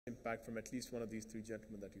impact from at least one of these three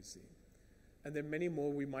gentlemen that you see. And there are many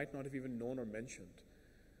more we might not have even known or mentioned.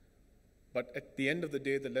 But at the end of the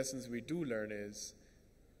day, the lessons we do learn is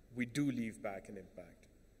we do leave back an impact,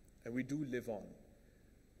 and we do live on.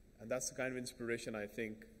 And that's the kind of inspiration I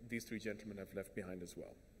think these three gentlemen have left behind as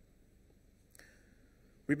well.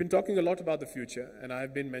 We've been talking a lot about the future, and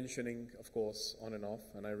I've been mentioning, of course, on and off,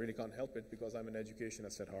 and I really can't help it because I'm an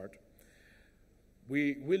educationist at heart.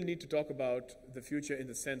 We will need to talk about the future in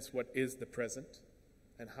the sense what is the present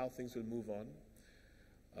and how things will move on.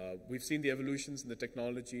 We've seen the evolutions in the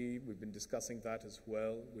technology. We've been discussing that as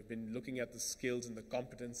well. We've been looking at the skills and the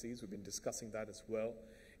competencies. We've been discussing that as well.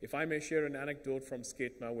 If I may share an anecdote from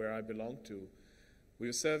Skatna, where I belong to, we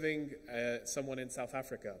were serving someone in South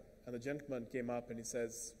Africa, and the gentleman came up and he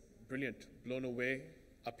says, "Brilliant, blown away,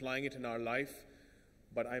 applying it in our life,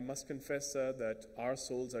 but I must confess, sir, that our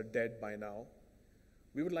souls are dead by now.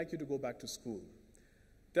 We would like you to go back to school.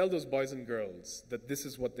 Tell those boys and girls that this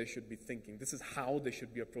is what they should be thinking. This is how they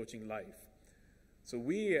should be approaching life." So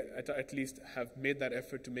we at least have made that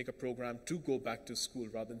effort to make a program to go back to school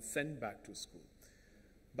rather than send back to school.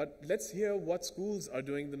 But let's hear what schools are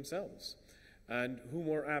doing themselves. And who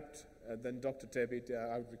more apt than Dr. Tebi?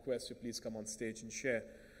 I would request you please come on stage and share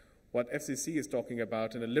what FCC is talking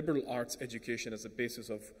about in a liberal arts education as a basis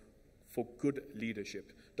for good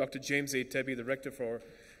leadership. Dr. James A. Tebi, the Rector for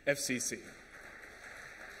FCC.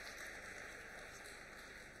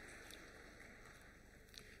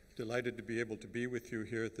 Delighted to be able to be with you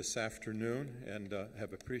here this afternoon, and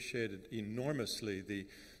have appreciated enormously the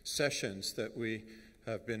sessions that we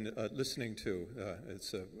have been listening to.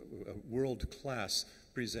 It's a world-class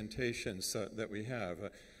presentations that we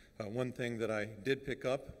have. One thing that I did pick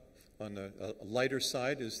up on a lighter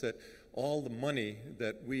side is that all the money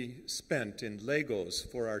that we spent in Legos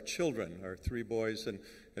for our children, our 3 boys and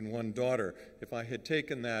 1 daughter, if I had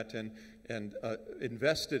taken that and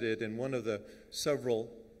invested it in one of the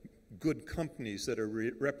several good companies that are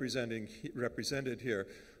represented here,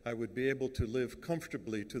 I would be able to live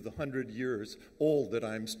comfortably to the 100 years old that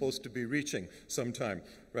I'm supposed to be reaching sometime,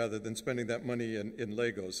 rather than spending that money in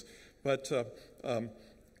Legos. But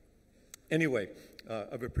anyway,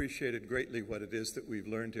 I've appreciated greatly what it is that we've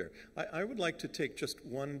learned here. I would like to take just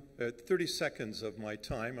 30 seconds of my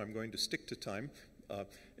time. I'm going to stick to time.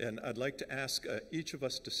 And I'd like to ask each of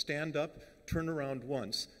us to stand up, turn around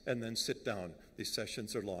once, and then sit down. These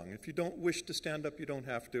sessions are long. If you don't wish to stand up, you don't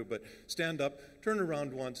have to, but stand up, turn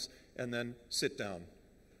around once, and then sit down.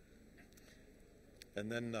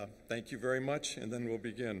 And then thank you very much, and then we'll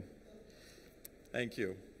begin. Thank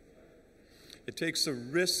you. It takes a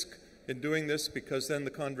risk in doing this because then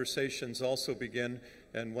the conversations also begin,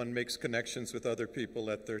 and one makes connections with other people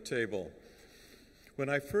at their table. When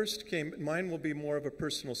I first came, mine will be more of a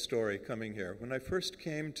personal story coming here. When I first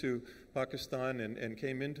came to Pakistan and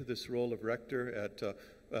came into this role of rector at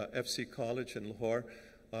FC College in Lahore,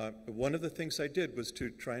 one of the things I did was to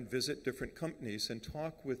try and visit different companies and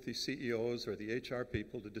talk with the CEOs or the HR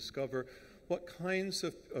people to discover what kinds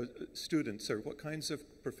of students or what kinds of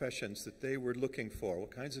professions that they were looking for,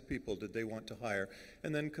 what kinds of people did they want to hire,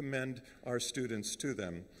 and then commend our students to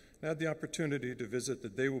them. I had the opportunity to visit the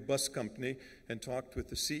Daewoo Bus Company and talked with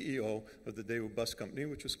the CEO of the Daewoo Bus Company,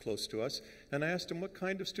 which was close to us, and I asked him what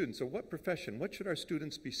kind of students or what profession, what should our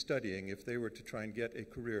students be studying if they were to try and get a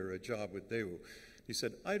career or a job with Daewoo. He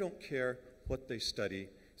said, "I don't care what they study." He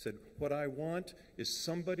said, "What I want is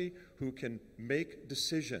somebody who can make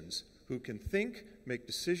decisions, who can think, make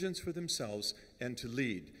decisions for themselves, and to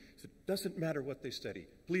lead." He said, "It doesn't matter what they study.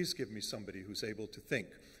 Please give me somebody who's able to think."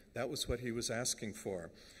 That was what he was asking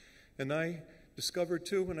for. And I discovered,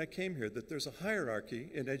 too, when I came here, that there's a hierarchy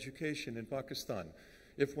in education in Pakistan.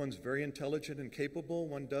 If one's very intelligent and capable,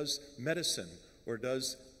 one does medicine or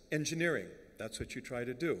does engineering. That's what you try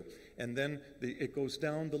to do. And then it goes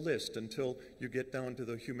down the list until you get down to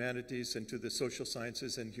the humanities and to the social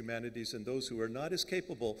sciences and humanities, and those who are not as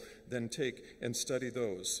capable then take and study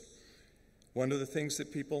those. One of the things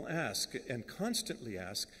that people ask and constantly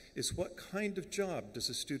ask is, what kind of job does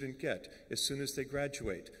a student get as soon as they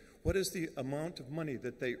graduate? What is the amount of money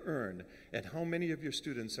that they earn, and how many of your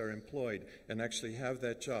students are employed and actually have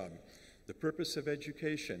that job? The purpose of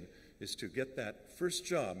education is to get that first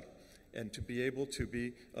job and to be able to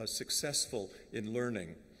be successful in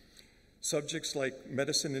learning. Subjects like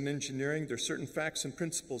medicine and engineering, there are certain facts and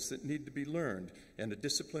principles that need to be learned, and a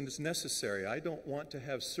discipline is necessary. I don't want to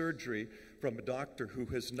have surgery from a doctor who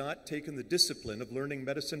has not taken the discipline of learning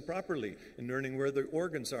medicine properly and learning where the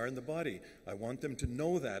organs are in the body. I want them to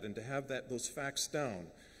know that and to have those facts down.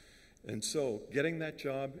 And so getting that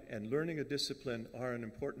job and learning a discipline are an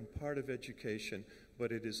important part of education,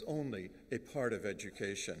 but it is only a part of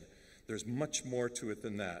education. There's much more to it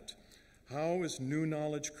than that. How is new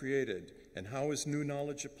knowledge created, and how is new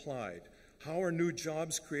knowledge applied? How are new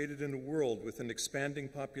jobs created in a world with an expanding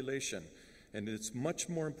population? And it's much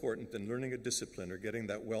more important than learning a discipline or getting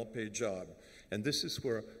that well-paid job. And this is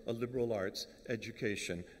where a liberal arts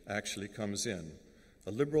education actually comes in.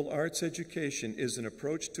 A liberal arts education is an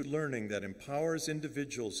approach to learning that empowers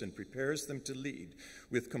individuals and prepares them to lead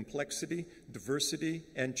with complexity, diversity,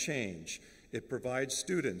 and change. It provides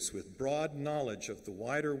students with broad knowledge of the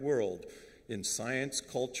wider world in science,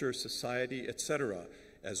 culture, society, etc.,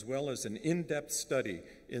 as well as an in-depth study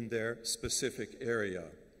in their specific area.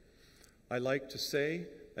 I like to say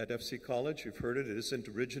at FC College, you've heard it, it isn't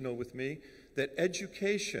original with me, that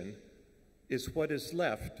education is what is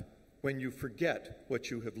left when you forget what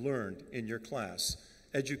you have learned in your class.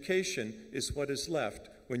 Education is what is left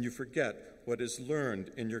when you forget what is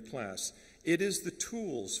learned in your class. It is the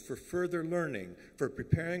tools for further learning, for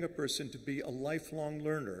preparing a person to be a lifelong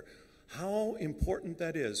learner. How important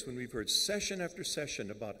that is when we've heard session after session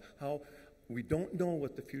about how we don't know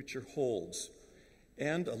what the future holds.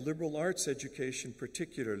 And a liberal arts education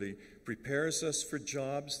particularly prepares us for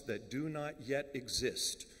jobs that do not yet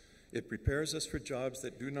exist. It prepares us for jobs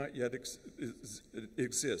that do not yet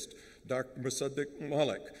exist. Dr. Musaddiq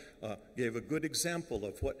Malik gave a good example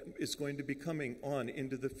of what is going to be coming on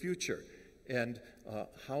into the future. And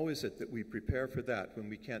how is it that we prepare for that when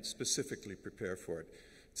we can't specifically prepare for it?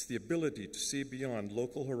 It's the ability to see beyond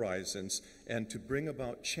local horizons and to bring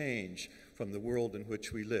about change from the world in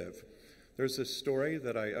which we live. There's a story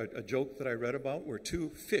that a joke that I read about where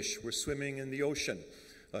two fish were swimming in the ocean.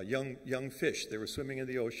 Young fish. They were swimming in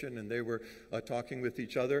the ocean and they were talking with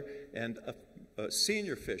each other, and a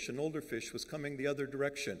senior fish, an older fish, was coming the other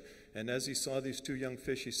direction. And as he saw these two young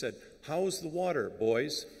fish, he said, "How's the water,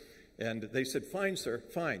 boys?" And they said, "Fine, sir,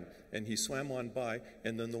 fine." And he swam on by,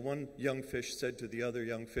 and then the one young fish said to the other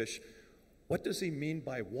young fish, "What does he mean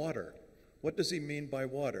by water? What does he mean by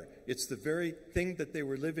water?" It's the very thing that they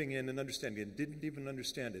were living in and understanding and didn't even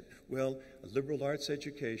understand it. Well, a liberal arts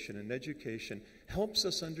education and education helps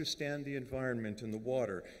us understand the environment and the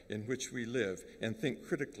water in which we live and think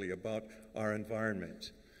critically about our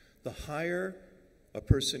environment. The higher a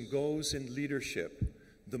person goes in leadership,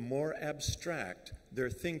 the more abstract their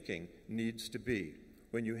thinking needs to be.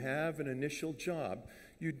 When you have an initial job,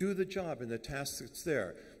 you do the job and the task that's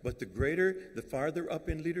there. But the farther up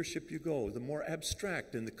in leadership you go, the more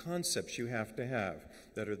abstract in the concepts you have to have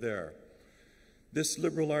that are there. This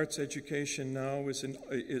liberal arts education now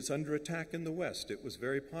is under attack in the West. It was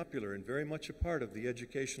very popular and very much a part of the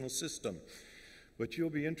educational system. But you'll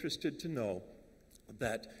be interested to know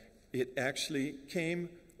that it actually came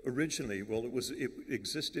originally, well, it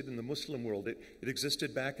existed in the Muslim world. It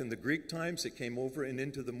existed back in the Greek times. It came over and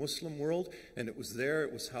into the Muslim world, and it was there.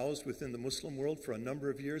 It was housed within the Muslim world for a number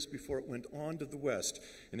of years before it went on to the West.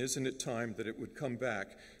 And isn't it time that it would come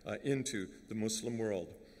back into the Muslim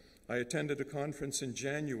world? I attended a conference in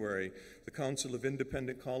January, the Council of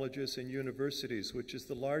Independent Colleges and Universities, which is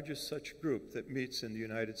the largest such group that meets in the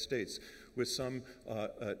United States, with some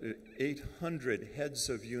 800 heads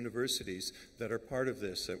of universities that are part of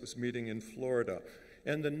this. That was meeting in Florida.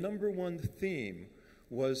 And the number one theme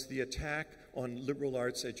was the attack on liberal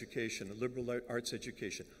arts education, liberal arts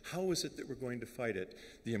education. How is it that we're going to fight it?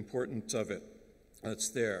 The importance of it. That's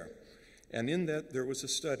there. And in that, there was a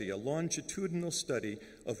study, a longitudinal study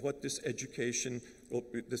of what this education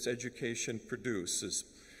produces.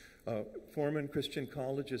 Forman Christian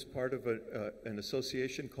College is part of an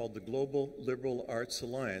association called the Global Liberal Arts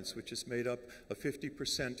Alliance, which is made up of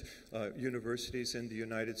 50% universities in the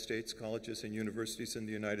United States, colleges and universities in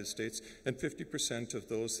the United States, and 50% of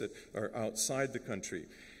those that are outside the country.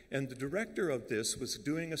 And the director of this was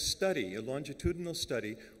doing a study, a longitudinal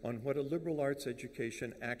study, on what a liberal arts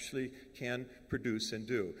education actually can produce and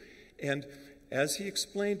do. And as he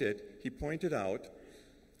explained it, he pointed out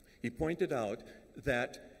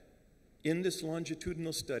that in this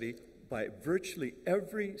longitudinal study, by virtually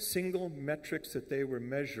every single metrics that they were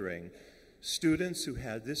measuring, students who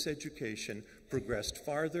had this education progressed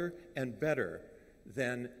farther and better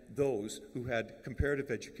than those who had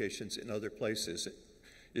comparative educations in other places.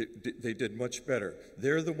 They did much better.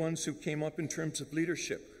 They're the ones who came up in terms of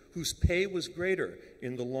leadership, whose pay was greater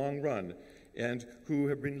in the long run, and who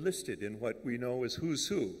have been listed in what we know as who's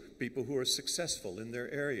who, people who are successful in their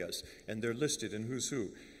areas, and they're listed in who's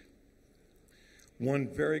who. One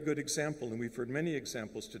very good example, and we've heard many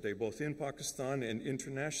examples today, both in Pakistan and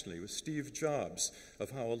internationally, was Steve Jobs,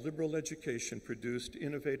 of how a liberal education produced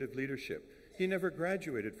innovative leadership. He never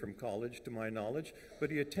graduated from college, to my knowledge,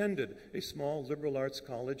 but he attended a small liberal arts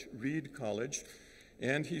college, Reed College,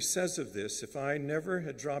 and he says of this, if I never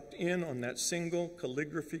had dropped in on that single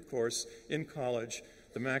calligraphy course in college,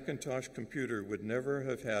 the Macintosh computer would never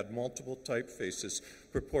have had multiple typefaces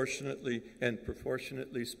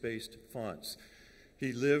proportionately spaced fonts.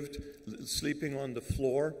 He lived sleeping on the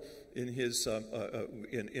floor in his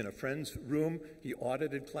in a friend's room. He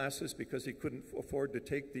audited classes because he couldn't afford to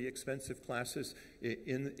take the expensive classes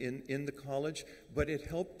in the college, but it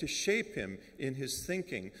helped to shape him in his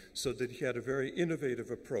thinking so that he had a very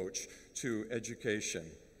innovative approach to education.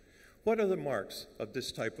 What are the marks of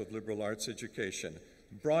this type of liberal arts education?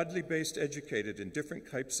 Broadly based, educated in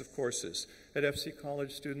different types of courses. At FC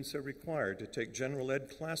College, students are required to take general ed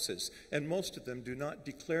classes, and most of them do not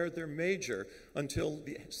declare their major until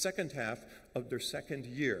the second half of their second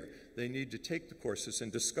year. They need to take the courses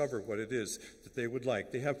and discover what it is that they would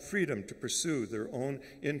like. They have freedom to pursue their own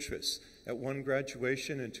interests. At one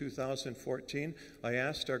graduation in 2014, I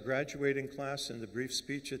asked our graduating class in the brief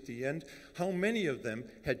speech at the end how many of them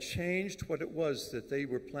had changed what it was that they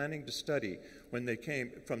were planning to study when they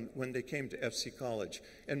came to FC College,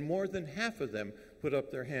 and more than half of them put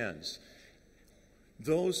up their hands.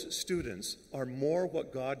 Those students are more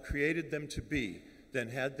what God created them to be than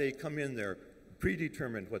had they come in there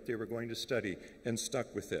predetermined what they were going to study and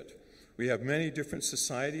stuck with it. We have many different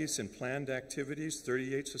societies and planned activities,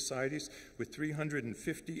 38 societies with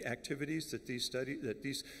 350 activities that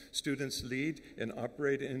these students lead and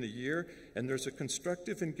operate in a year, and there's a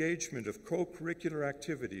constructive engagement of co-curricular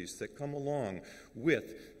activities that come along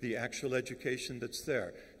with the actual education that's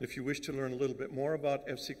there. If you wish to learn a little bit more about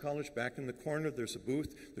FC College, back in the corner there's a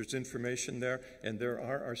booth, there's information there, and there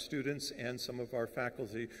are our students and some of our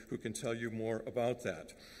faculty who can tell you more about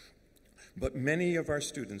that. But many of our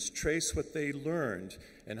students trace what they learned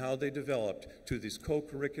and how they developed to these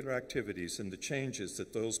co-curricular activities and the changes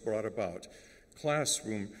that those brought about.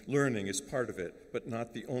 Classroom learning is part of it, but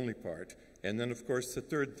not the only part. And then, of course, the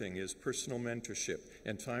third thing is personal mentorship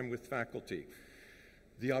and time with faculty.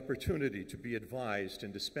 The opportunity to be advised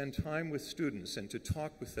and to spend time with students and to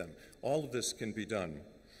talk with them. All of this can be done.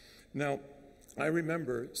 Now, I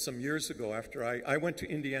remember some years ago after I went to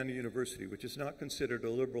Indiana University, which is not considered a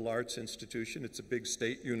liberal arts institution. It's a big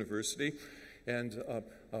state university. And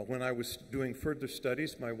when I was doing further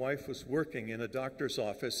studies, my wife was working in a doctor's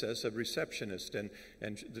office as a receptionist, and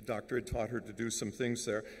the doctor had taught her to do some things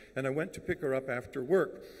there. And I went to pick her up after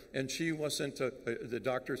work, and she wasn't, the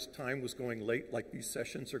doctor's time was going late, like these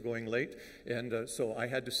sessions are going late, and so I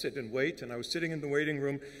had to sit and wait, and I was sitting in the waiting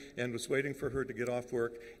room and was waiting for her to get off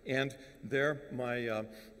work, and there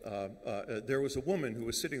there was a woman who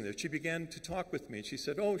was sitting there. She began to talk with me. She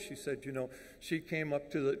said, you know, she came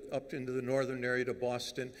up into the northern area to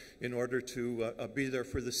Boston in order to be there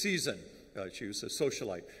for the season. She was a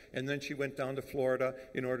socialite. And then she went down to Florida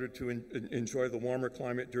in order to enjoy the warmer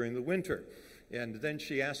climate during the winter. And then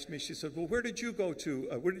she asked me, she said, well, where did you go to,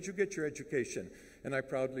 where did you get your education? And I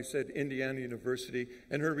proudly said, Indiana University.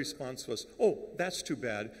 And her response was, oh, that's too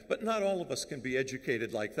bad, but not all of us can be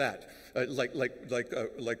educated like that,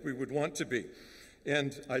 like we would want to be.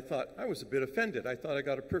 And I thought, I was a bit offended. I thought I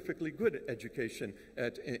got a perfectly good education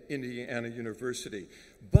at Indiana University.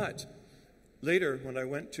 But later, when I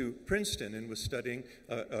went to Princeton and was studying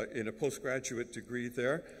in a postgraduate degree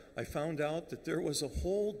there, I found out that there was a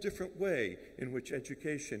whole different way in which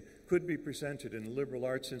education could be presented in a liberal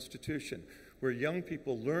arts institution, where young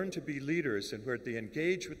people learn to be leaders and where they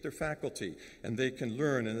engage with their faculty and they can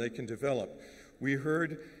learn and they can develop. We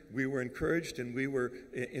were encouraged and we were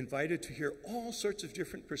invited to hear all sorts of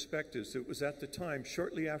different perspectives. It was at the time,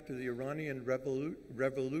 shortly after the Iranian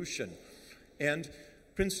Revolution, and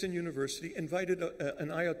Princeton University invited an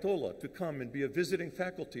Ayatollah to come and be a visiting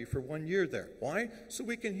faculty for 1 year there. Why? So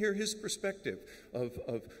we can hear his perspective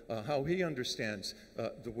of how he understands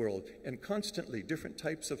the world. And constantly different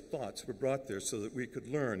types of thoughts were brought there so that we could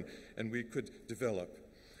learn and we could develop.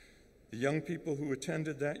 The young people who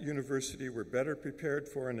attended that university were better prepared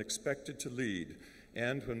for and expected to lead.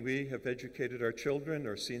 And when we have educated our children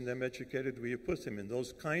or seen them educated, we have put them in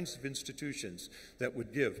those kinds of institutions that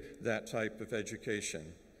would give that type of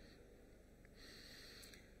education.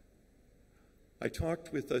 I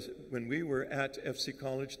talked with when we were at FC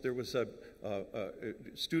College, there was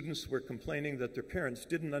students were complaining that their parents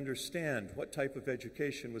didn't understand what type of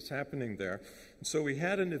education was happening there. And so we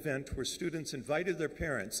had an event where students invited their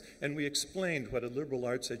parents, and we explained what a liberal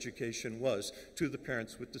arts education was to the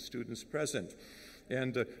parents with the students present.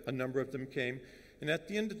 And a number of them came. And at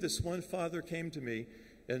the end of this, one father came to me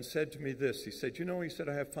and said to me this. He said, you know, he said,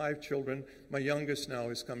 I have 5 children. My youngest now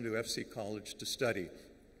has come to FC College to study.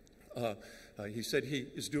 He said he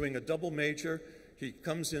is doing a double major. He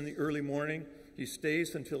comes in the early morning. He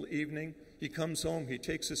stays until evening. He comes home, he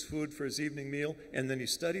takes his food for his evening meal, and then he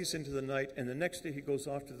studies into the night, and the next day he goes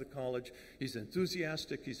off to the college. He's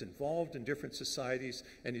enthusiastic, he's involved in different societies,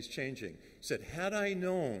 and he's changing. He said, had I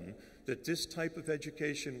known that this type of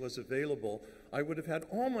education was available, I would have had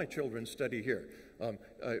all my children study here,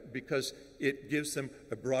 because it gives them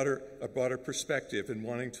a broader perspective in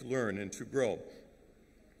wanting to learn and to grow.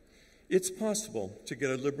 It's possible to get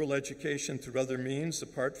a liberal education through other means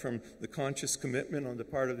apart from the conscious commitment on the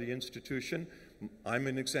part of the institution. I'm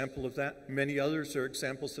an example of that. Many others are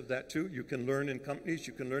examples of that too. You can learn in companies,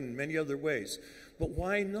 you can learn in many other ways. But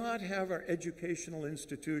why not have our educational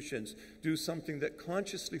institutions do something that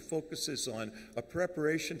consciously focuses on a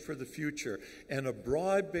preparation for the future and a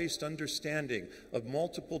broad-based understanding of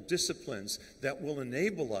multiple disciplines that will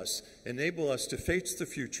enable us to face the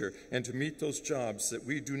future and to meet those jobs that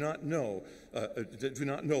we do not know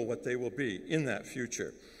what they will be in that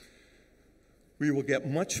future. We will get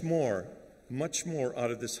much more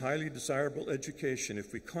out of this highly desirable education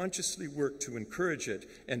if we consciously work to encourage it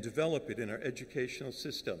and develop it in our educational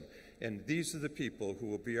system. And these are the people who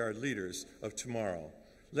will be our leaders of tomorrow.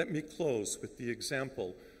 Let me close with the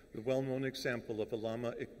well-known example of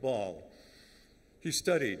Allama Iqbal. He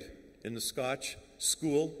studied in the Scotch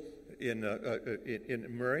school in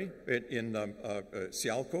Murray, in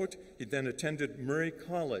Sialkot. He then attended Murray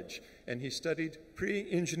College, and he studied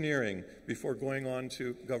pre-engineering before going on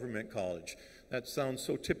to government college. That sounds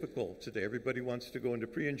so typical today. Everybody wants to go into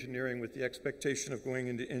pre-engineering with the expectation of going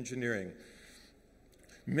into engineering.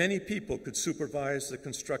 Many people could supervise the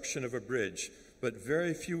construction of a bridge, but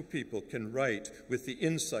very few people can write with the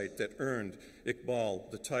insight that earned Iqbal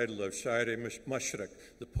the title of Shair-e-Mashriq,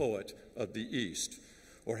 the poet of the East,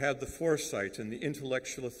 or had the foresight and the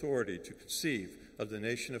intellectual authority to conceive of the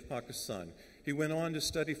nation of Pakistan. He went on to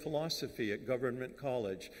study philosophy at Government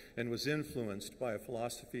College and was influenced by a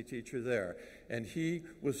philosophy teacher there. And he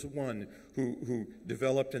was the one who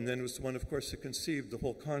developed and then was the one, of course, who conceived the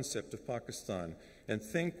whole concept of Pakistan. And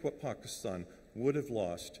think what Pakistan would have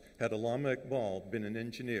lost had Allama Iqbal been an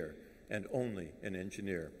engineer, and only an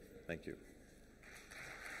engineer. Thank you.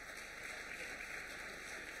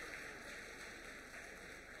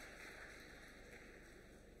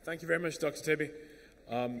 Thank you very much, Dr. Tabi.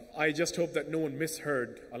 I just hope that no one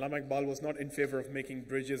misheard. Allama Iqbal was not in favor of making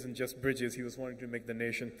bridges and just bridges. He was wanting to make the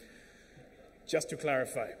nation. Just to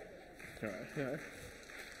clarify. All right.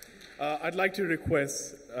 I'd like to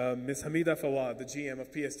request Ms. Hamida Fawad, the GM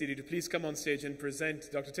of PSTD, to please come on stage and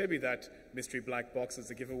present Dr. Tabi that mystery black box as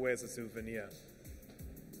a giveaway, as a souvenir.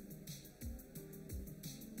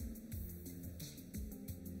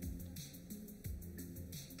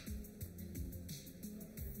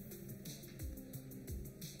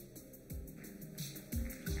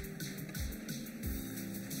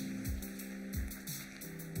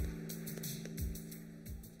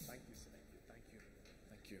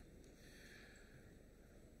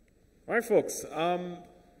 All right, folks. I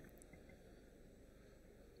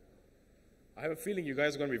have a feeling you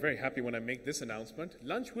guys are going to be very happy when I make this announcement.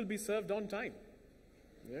 Lunch will be served on time.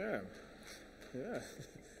 Yeah.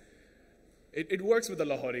 It works with the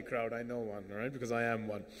Lahore crowd. I know one, all right, because I am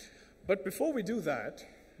one. But before we do that,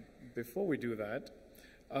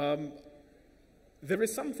 there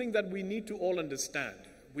is something that we need to all understand.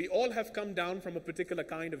 We all have come down from a particular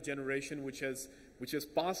kind of generation which has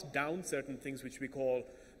passed down certain things which we call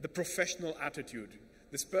the professional attitude.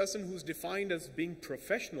 This person who's defined as being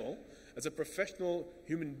professional, as a professional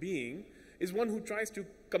human being, is one who tries to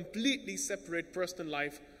completely separate personal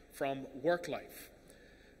life from work life.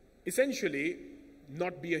 Essentially,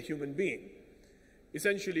 not be a human being.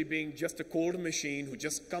 Essentially being just a cold machine who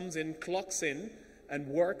just comes in, clocks in, and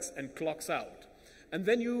works and clocks out. And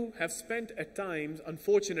then you have spent at times,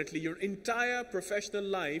 unfortunately, your entire professional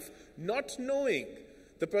life not knowing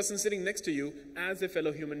the person sitting next to you as a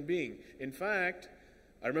fellow human being. In fact,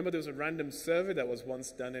 I remember there was a random survey that was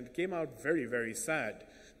once done, and it came out very, very sad,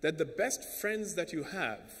 that the best friends that you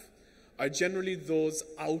have are generally those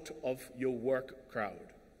out of your work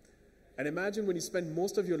crowd. And imagine when you spend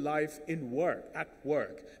most of your life at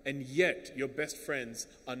work, and yet your best friends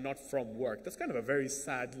are not from work. That's kind of a very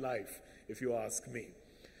sad life, if you ask me.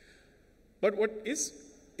 But what is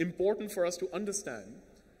important for us to understand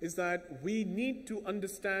is that we need to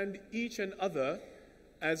understand each and other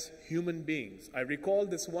as human beings. I recall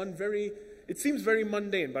this one it seems very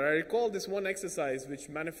mundane, but I recall this one exercise which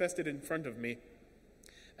manifested in front of me.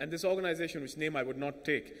 And this organization, which name I would not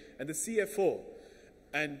take, and the CFO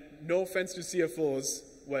And no offense to CFOs,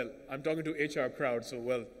 well, I'm talking to HR crowd, so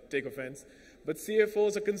well, take offense. But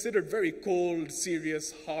CFOs are considered very cold,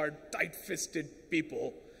 serious, hard, tight-fisted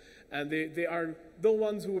people. And they are the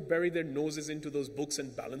ones who bury their noses into those books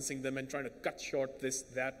and balancing them and trying to cut short this,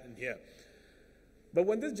 that, and here. But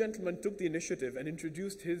when this gentleman took the initiative and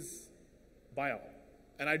introduced his bio,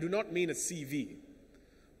 and I do not mean a CV,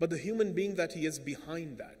 but the human being that he is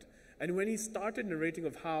behind that. And when he started narrating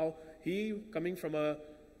of how he, coming from a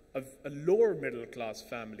lower middle class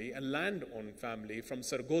family, a land-owned family from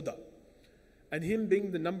Sargodha, and him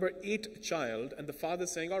being the number 8 child, and the father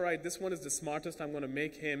saying, all right, this one is the smartest, I'm going to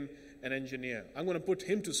make him an engineer. I'm going to put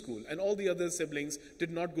him to school. And all the other siblings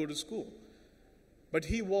did not go to school. But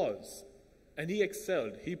he was, and he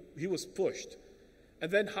excelled. He was pushed. And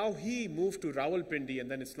then how he moved to Rawalpindi and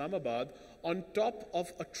then Islamabad on top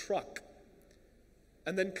of a truck,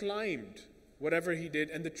 and then climbed whatever he did,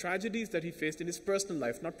 and the tragedies that he faced in his personal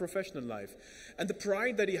life, not professional life, and the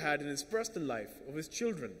pride that he had in his personal life of his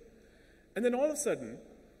children. And then all of a sudden,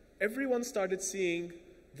 everyone started seeing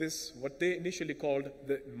this, what they initially called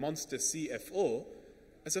the monster CFO,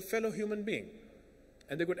 as a fellow human being.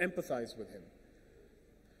 And they could empathize with him.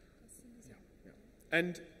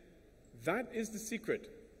 And that is the secret,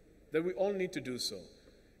 that we all need to do so.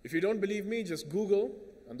 If you don't believe me, just Google,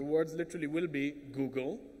 and the words literally will be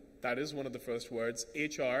Google. That is one of the first words,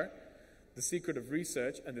 HR, the secret of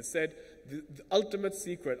research. And they said the ultimate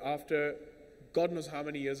secret after God knows how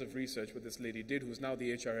many years of research what this lady did, who's now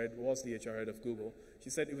the HR head, was the HR head of Google. She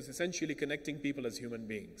said it was essentially connecting people as human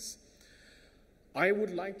beings. I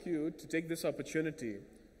would like you to take this opportunity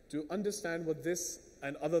to understand what this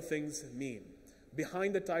and other things mean.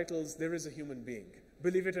 Behind the titles, there is a human being.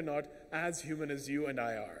 Believe it or not, as human as you and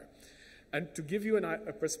I are. And to give you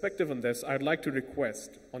a perspective on this, I'd like to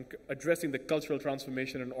request, on addressing the cultural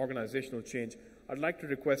transformation and organizational change, I'd like to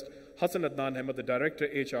request Hasan Adnan Ahmed, the Director,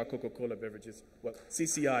 HR, Coca-Cola Beverages, well,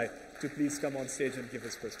 CCI, to please come on stage and give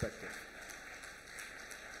his perspective.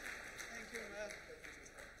 Thank you, Umar.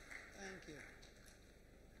 Thank you.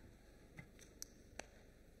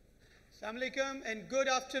 Assalamu alaikum and good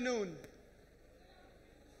afternoon.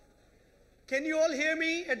 Can you all hear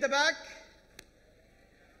me at the back?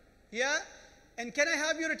 Yeah? And can I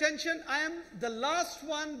have your attention? I am the last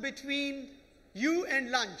one between you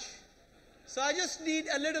and lunch. So I just need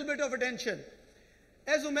a little bit of attention.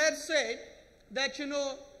 As Umar said, that,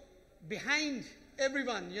 behind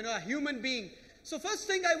everyone, a human being. So first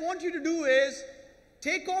thing I want you to do is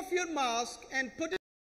take off your mask and put it